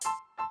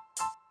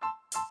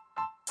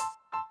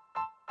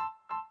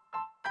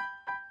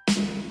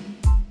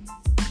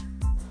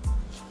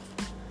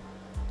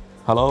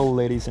Hello,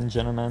 ladies and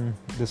gentlemen.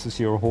 This is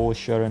your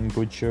host Sharon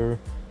Gujjar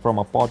from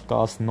a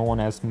podcast known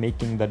as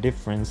Making the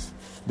Difference.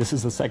 This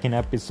is the second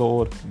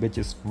episode, which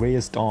is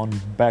based on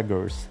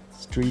beggars,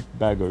 street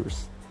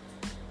beggars.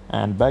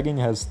 And begging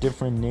has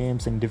different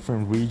names in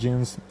different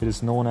regions. It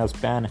is known as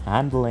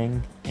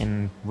panhandling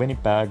in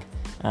Winnipeg,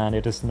 and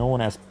it is known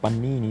as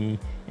panini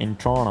in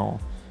Toronto,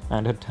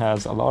 and it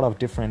has a lot of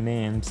different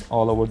names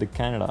all over the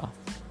Canada.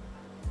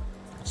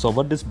 So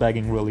what does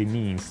begging really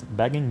means?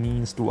 Begging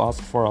means to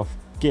ask for a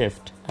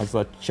gift as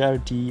a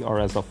charity or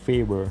as a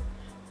favor,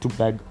 to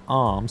beg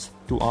alms,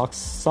 to ask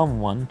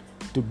someone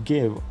to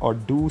give or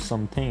do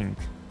something,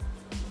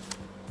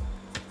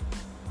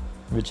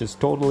 which is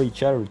totally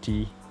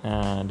charity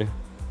and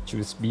which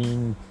is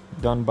being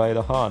done by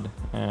the heart,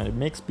 and it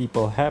makes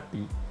people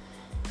happy.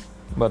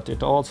 But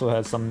it also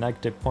has some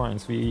negative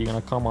points. We're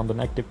gonna come on the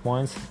negative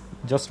points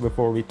just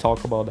before we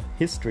talk about the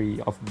history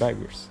of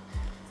beggars.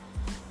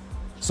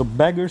 So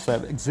beggars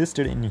have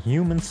existed in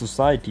human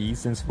society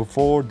since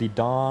before the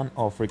dawn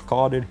of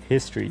recorded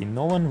history.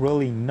 No one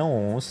really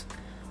knows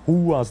who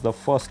was the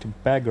first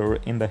beggar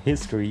in the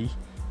history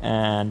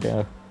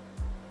and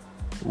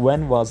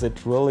when was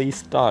it really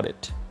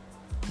started.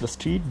 The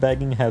street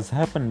begging has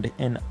happened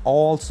in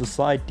all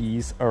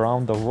societies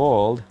around the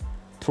world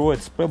through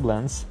its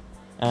prevalence,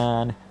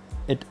 and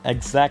it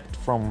exact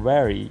from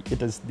vary.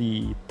 It is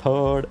the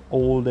third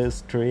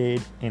oldest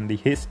trade in the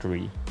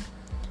history.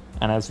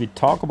 And as we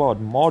talk about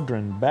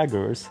modern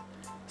beggars,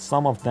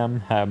 some of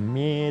them have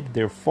made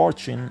their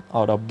fortune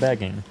out of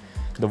begging.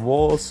 The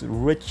world's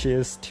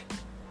richest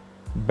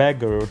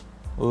beggar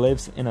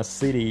lives in a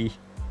city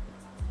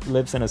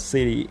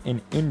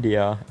in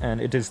India, and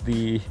it is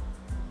the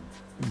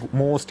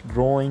most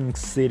growing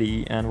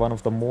city and one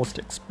of the most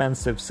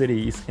expensive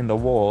cities in the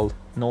world,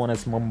 known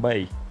as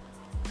Mumbai.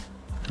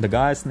 The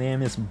guy's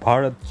name is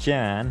Bharat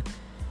Jan.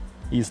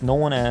 He's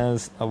known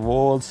as a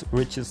world's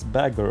richest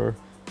beggar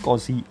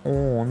because he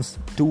owns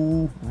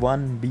two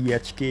 1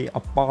 BHK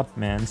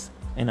apartments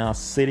in a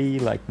city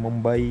like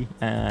Mumbai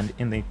and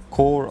in the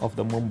core of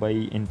the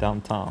Mumbai in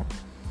downtown.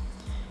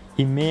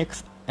 He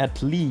makes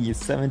at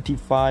least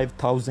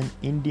 75,000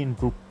 Indian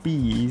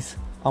rupees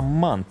a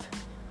month,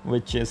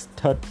 which is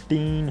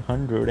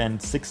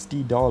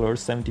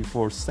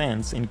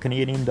 $1,360.74 in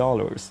Canadian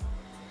dollars.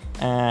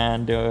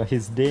 And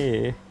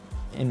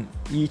in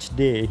each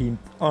day he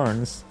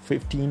earns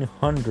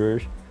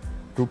 1,500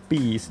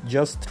 rupees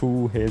just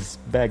through his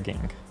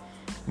begging,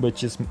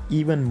 which is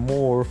even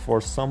more for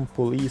some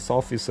police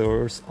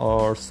officers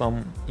or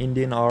some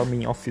Indian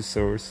army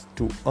officers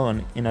to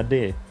earn in a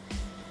day.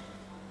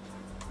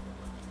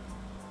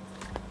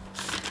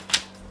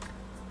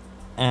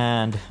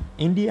 And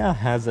India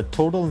has a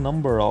total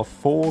number of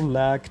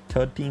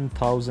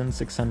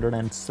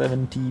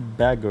 4,13,670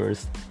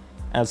 beggars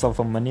as of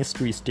a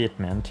ministry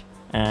statement,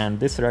 and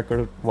this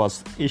record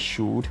was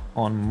issued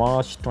on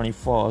March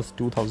 21st,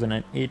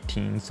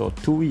 2018. So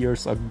 2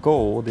 years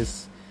ago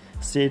this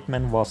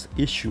statement was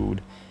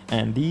issued,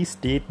 and these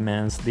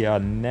statements, they are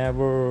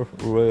never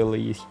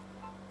really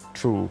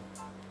true,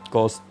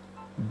 because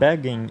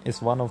begging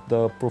is one of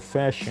the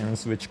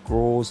professions which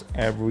grows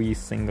every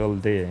single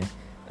day.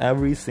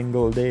 Every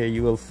single day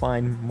you will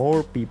find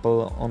more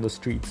people on the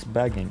streets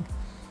begging.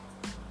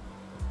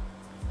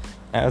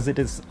 As it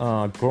is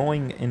a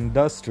growing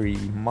industry,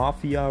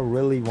 mafia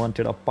really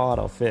wanted a part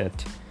of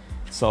it.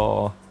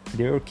 So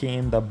there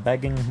came the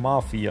begging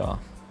mafia.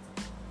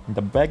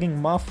 The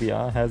begging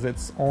mafia has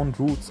its own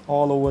roots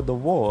all over the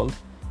world,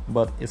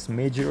 but is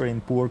major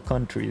in poor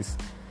countries,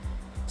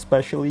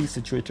 especially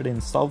situated in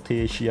South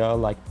Asia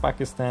like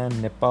Pakistan,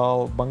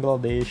 Nepal,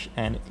 Bangladesh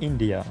and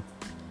India.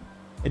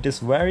 It is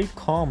very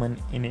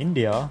common in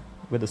India,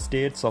 with the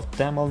states of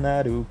Tamil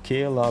Nadu,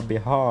 Kerala,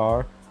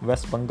 Bihar,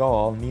 West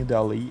Bengal, New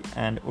Delhi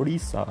and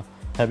Odisha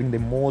having the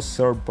most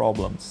served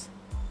problems.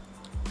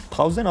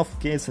 Thousands of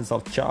cases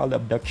of child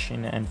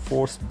abduction and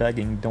forced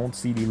begging don't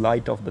see the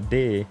light of the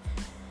day,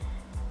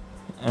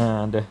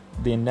 and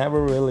they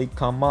never really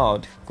come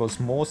out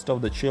because most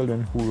of the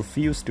children who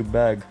refuse to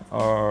beg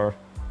are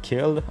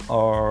killed,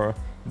 or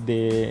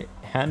they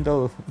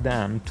handle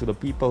them to the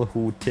people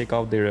who take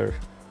out their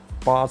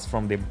parts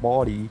from their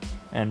body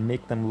and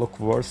make them look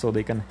worse so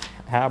they can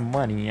have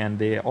money, and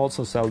they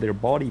also sell their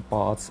body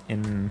parts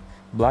in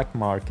black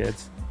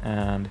markets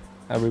and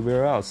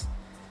everywhere else.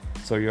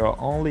 So you're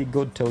only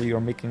good till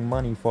you're making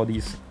money for the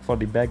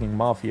begging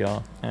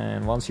mafia,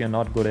 and once you're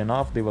not good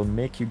enough, they will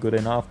make you good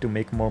enough to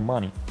make more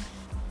money.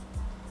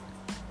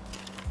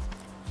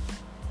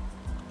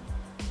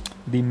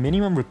 The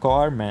minimum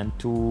requirement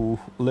to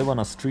live on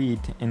a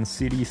street in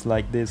cities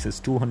like this is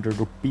 200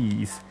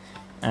 rupees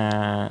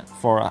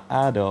for an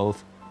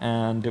adult,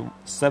 and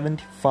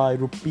 75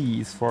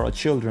 rupees for a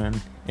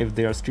children if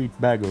they are street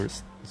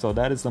beggars. So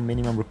that is the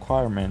minimum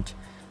requirement.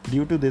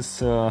 Due to these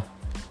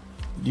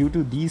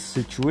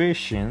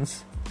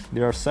situations,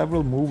 there are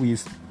several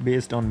movies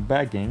based on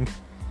begging.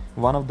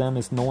 One of them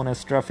is known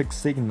as Traffic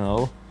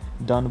Signal,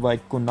 done by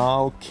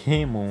Kunal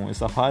Khemu.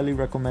 It's a highly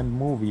recommended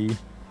movie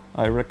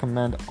I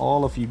recommend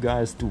all of you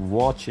guys to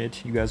watch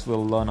it. You guys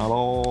will learn a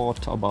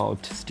lot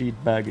about street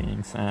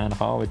beggings and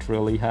how it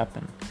really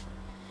happened.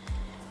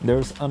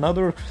 There's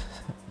another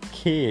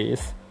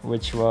case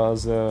which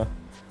was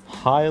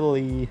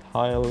highly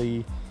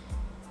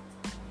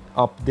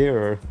up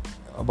there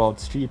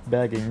about street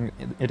begging.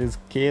 It is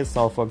case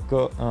of a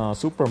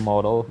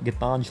supermodel,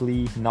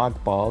 Gitanjali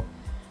Nagpal.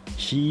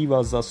 She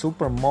was a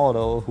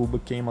supermodel who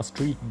became a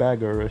street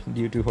beggar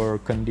due to her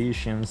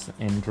conditions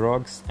in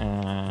drugs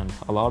and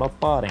a lot of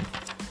partying.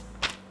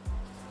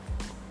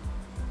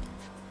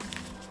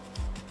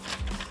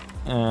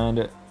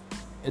 And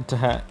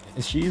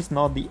she's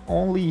not the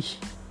only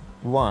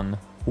one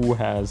who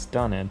has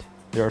done it.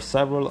 There are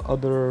several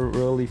other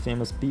really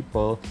famous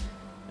people,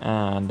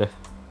 and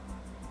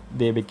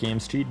they became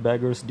street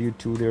beggars due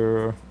to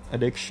their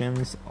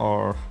addictions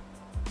or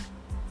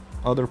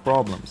other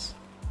problems.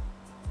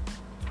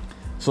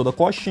 So the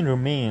question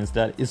remains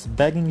that is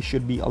begging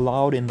should be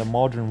allowed in the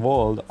modern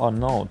world or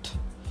not?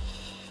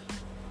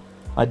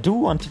 I do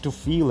wanted to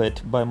feel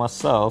it by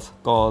myself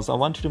because I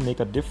wanted to make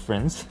a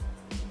difference.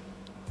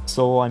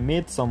 So I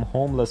made some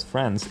homeless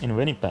friends in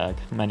Winnipeg,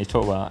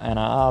 Manitoba, and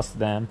I asked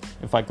them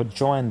if I could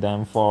join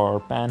them for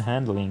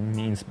panhandling,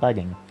 means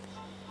begging.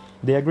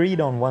 They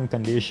agreed on one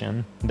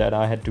condition, that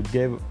I had to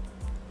give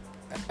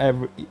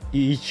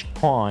each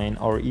coin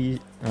or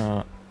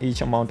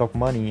each amount of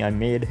money I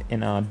made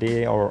in a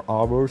day or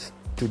hours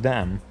to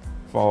them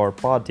for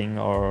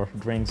partying or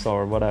drinks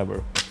or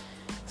whatever.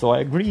 So I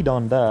agreed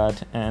on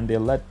that, and they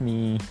let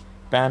me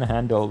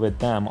panhandle with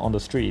them on the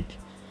street.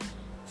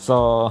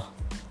 So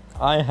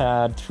I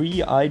had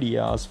 3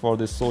 ideas for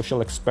this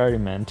social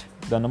experiment.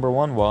 The number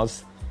 1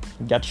 was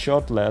get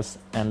shirtless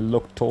and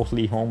look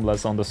totally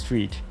homeless on the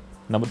street.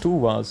 Number 2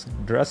 was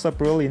dress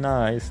up really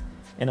nice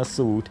in a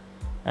suit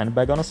and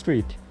beg on the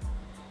street.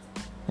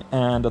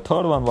 And the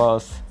third one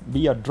was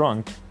be a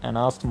drunk and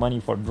ask money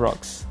for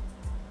drugs.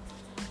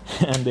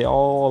 And they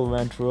all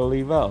went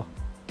really well.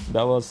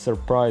 That was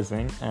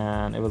surprising,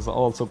 and it was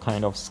also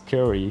kind of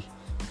scary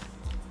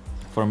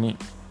for me.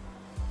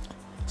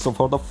 So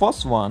for the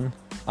first one,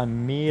 I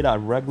made a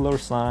regular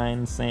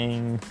sign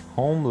saying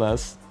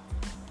homeless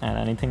and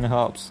anything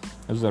helps.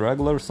 It was a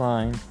regular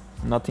sign,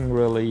 nothing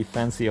really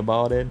fancy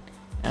about it,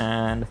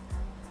 and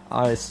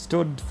I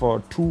stood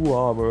for 2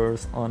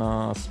 hours on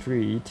a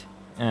street,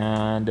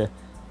 and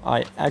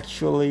I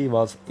actually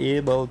was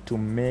able to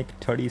make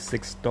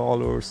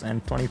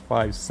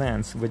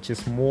 $36.25, which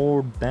is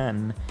more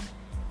than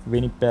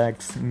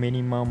Winnipeg's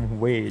minimum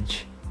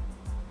wage,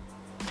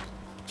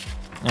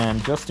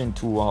 and just in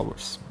 2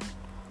 hours.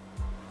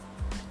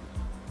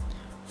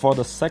 For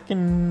the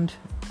second,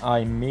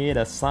 I made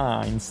a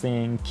sign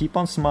saying keep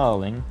on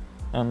smiling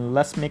and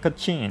let's make a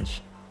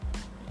change.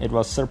 It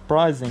was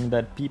surprising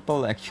that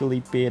people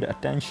actually paid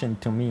attention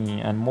to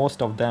me, and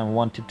most of them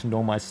wanted to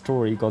know my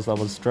story because I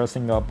was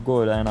dressing up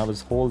good and I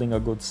was holding a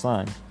good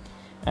sign.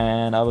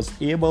 And I was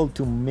able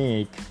to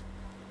make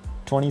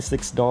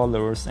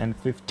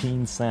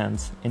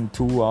 $26.15 in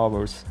 2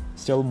 hours,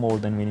 still more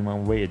than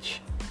minimum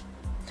wage.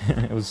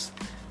 It was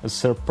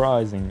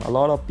surprising. A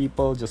lot of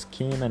people just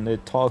came and they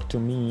talked to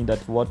me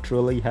that what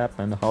really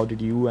happened, how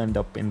did you end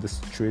up in this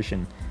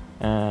situation,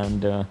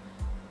 and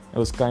it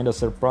was kind of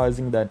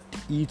surprising that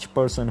each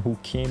person who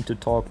came to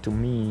talk to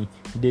me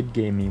did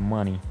give me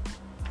money.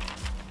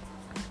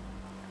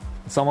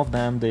 Some of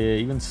them, they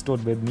even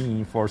stood with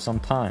me for some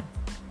time.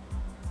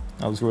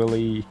 I was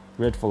really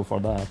grateful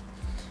for that.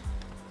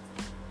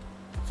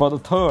 For the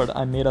third,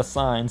 I made a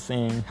sign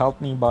saying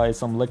help me buy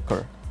some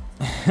liquor.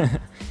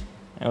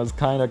 It was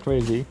kind of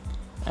crazy,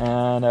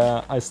 and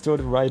I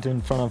stood right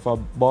in front of a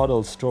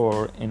bottle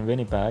store in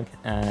Winnipeg,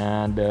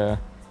 and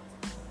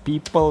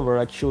people were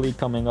actually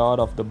coming out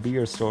of the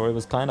beer store. It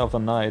was kind of a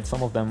night.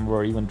 Some of them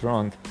were even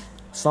drunk.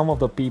 Some of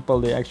the people,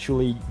 they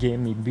actually gave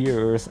me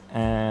beers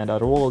and a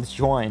rolled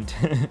joint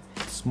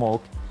to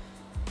smoke,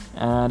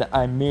 and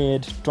I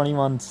made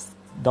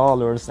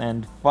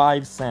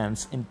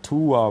 $21.05 in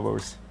 2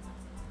 hours.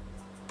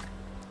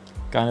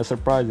 Kind of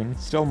surprising.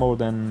 Still more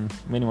than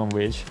minimum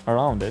wage,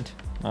 around it,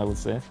 I would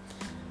say.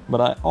 But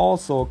I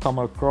also come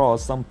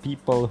across some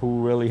people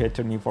who really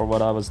hated me for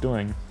what I was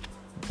doing.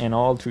 In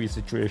all 3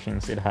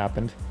 situations it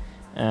happened.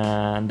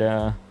 And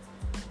the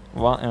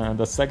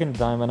second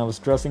time when I was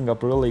dressing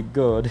up really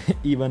good,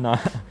 even a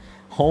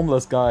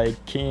homeless guy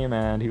came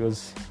and he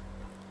was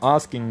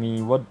asking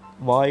me,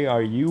 why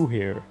are you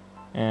here?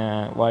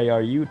 And why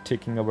are you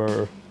taking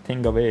our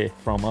thing away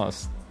from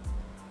us?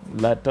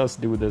 Let us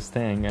do this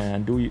thing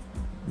and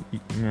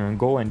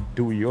go and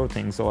do your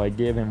thing. So I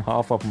gave him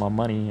half of my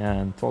money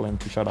and told him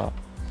to shut up.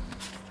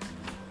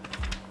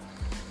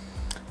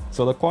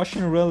 So the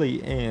question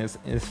really is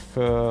if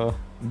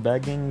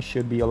begging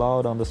should be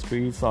allowed on the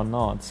streets or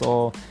not.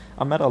 So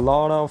I met a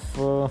lot of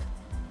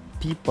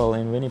people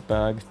in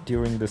Winnipeg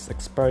during this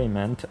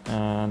experiment,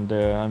 and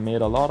I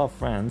made a lot of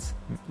friends,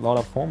 a lot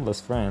of homeless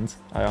friends.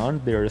 I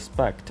earned their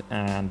respect,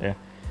 and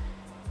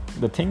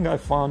the thing I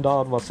found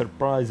out was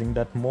surprising,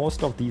 that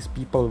most of these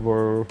people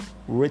were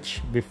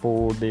rich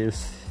before they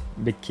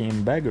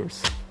became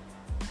beggars.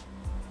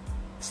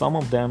 Some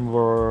of them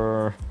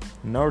were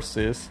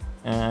nurses,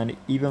 and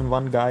even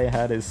one guy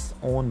had his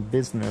own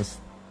business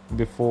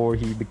before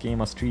he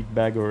became a street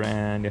beggar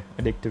and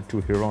addicted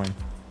to heroin.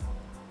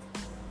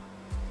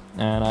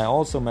 And I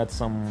also met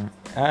some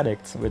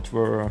addicts which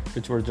were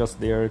just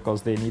there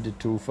because they needed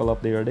to fill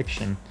up their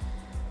addiction,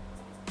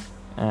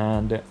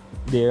 and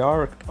they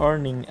are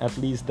earning at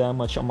least that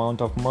much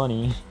amount of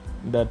money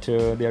that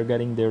they are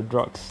getting their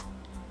drugs.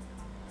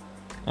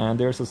 And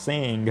there's a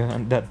saying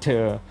that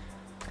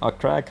a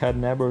crackhead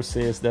never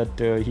says that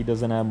he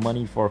doesn't have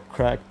money for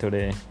crack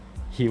today.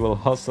 He will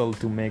hustle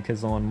to make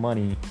his own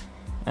money,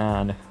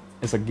 and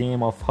it's a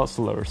game of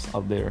hustlers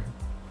out there.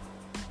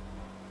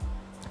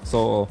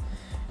 So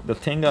the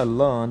thing I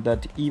learned,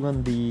 that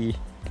even the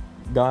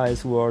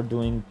guys who are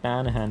doing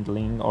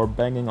panhandling or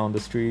begging on the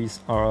streets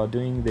are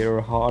doing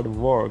their hard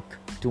work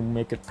to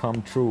make it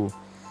come true.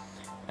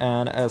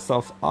 And as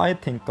of I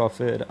think of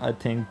it, I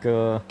think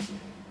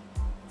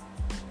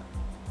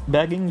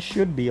begging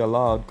should be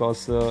allowed,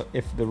 because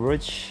if the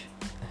rich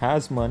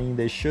has money,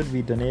 they should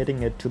be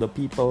donating it to the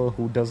people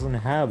who doesn't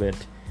have it,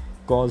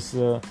 because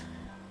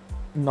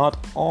not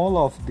all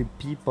of the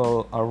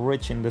people are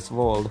rich in this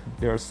world.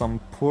 There are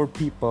some poor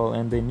people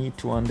and they need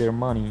to earn their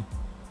money,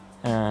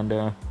 and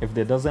if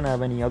they doesn't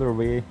have any other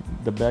way,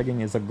 the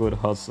begging is a good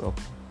hustle,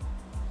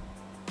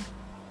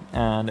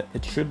 and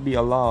it should be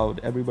allowed.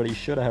 Everybody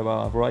should have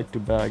a right to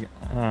beg,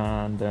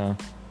 and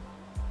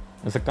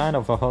it's a kind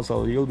of a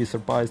hustle. You'll be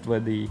surprised by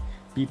the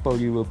people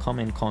you will come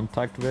in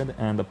contact with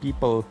and the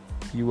people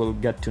you will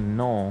get to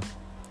know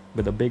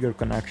with the bigger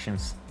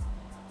connections.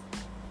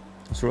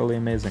 It's really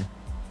amazing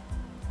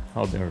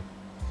out there.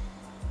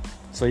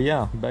 So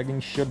yeah, begging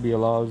should be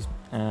allowed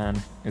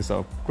and it's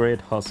a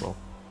great hustle.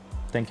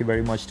 Thank you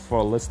very much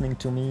for listening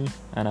to me,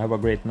 and have a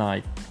great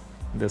night.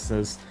 This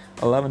is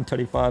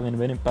 11:35 in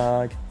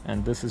Winnipeg,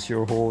 and this is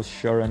your host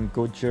Sharon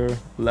Goodger.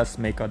 Let's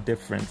make a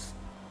difference.